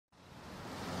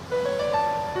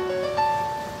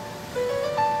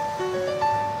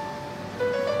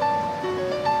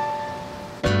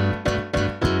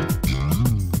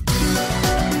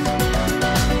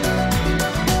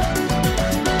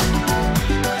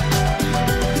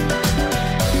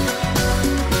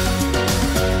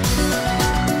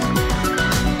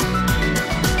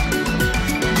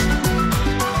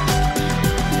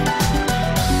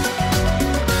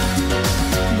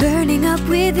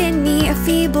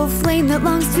that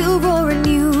longs to roar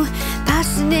anew,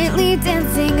 passionately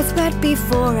dancing a spread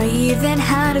before I even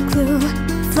had a clue.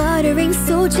 Fluttering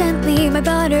so gently, my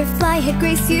butterfly had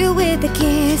graced you with a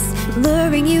kiss,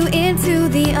 luring you into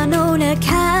the unknown, a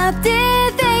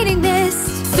captivating mist.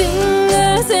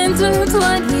 Fingers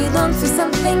intertwined, we long for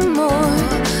something more,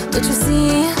 but you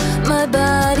see, my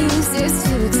body's yours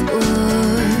to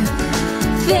explore.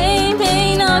 They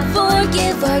may not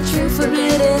forgive our true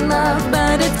forbidden love,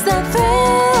 but it's that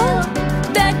thrill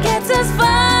that gets us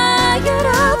fired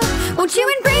up. Won't you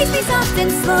embrace me soft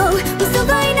and slow? We'll still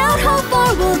find out how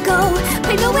far we'll go.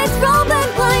 I know it's wrong, but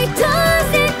why does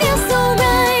it feel so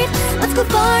right? Let's go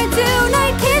far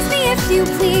tonight, kiss me if you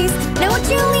please. Now won't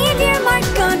you leave your mark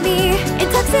on me,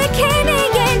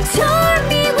 intoxicating and charm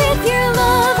me with your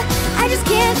love. I just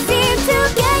can't seem to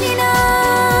get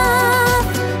enough.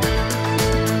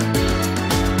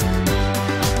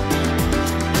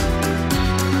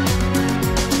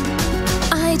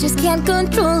 I just can't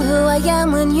control who I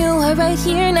am when you are right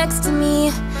here next to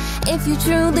me. If you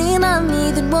truly love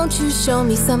me, then won't you show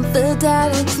me some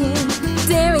fidelity?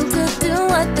 Daring to do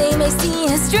what they may see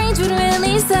as strange would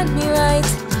really set me right.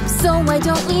 So why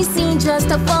don't we see just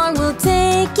how far we'll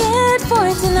take it for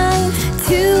tonight?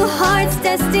 Two hearts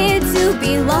destined to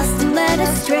be lost and led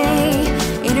astray,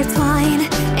 intertwine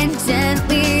and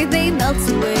gently they melt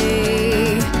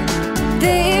away.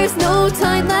 There's no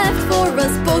time left for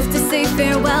us both to say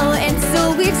farewell, and so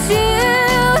we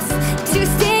choose to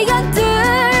stay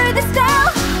under the spell.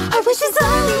 Our wishes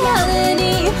are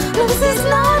reality. No, this is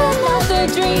not another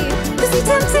dream. There's the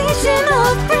temptation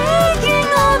of breaking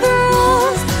all the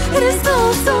rules. It is so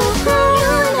cruel.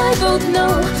 You and I both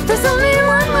know there's only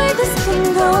one way this can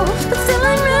go, but still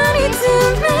I'm ready to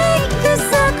make the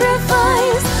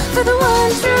sacrifice for the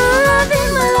one true love in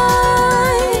my life.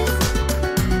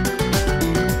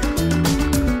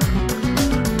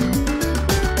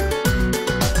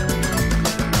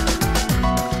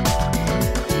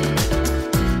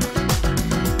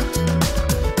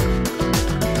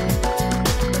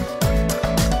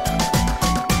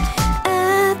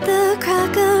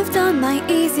 My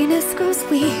easiness grows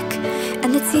weak,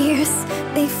 and the tears,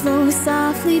 they flow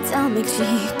softly down my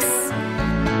cheeks.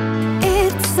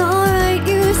 It's alright,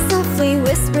 you softly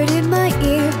whispered in my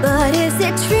ear, but is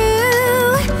it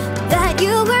true that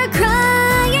you were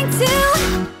crying too?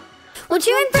 Won't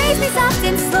you embrace me soft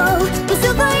and slow? We'll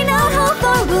still find out how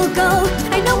far we'll go.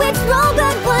 I know it's wrong,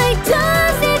 but why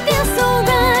does it feel so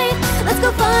right? Let's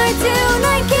go far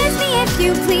tonight, kiss me if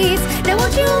you please. Now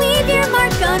won't you leave your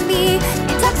mark on me,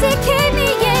 intoxicate me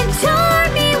and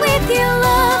charm me with your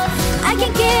love. I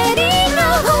can't get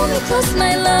enough. Hold me close,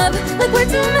 my love, like we're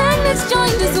two magnets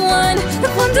joined as one.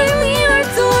 If one day we are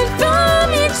torn from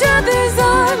each other's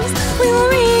arms, we will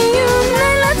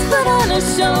reunite, let's put on a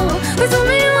show. There's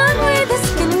only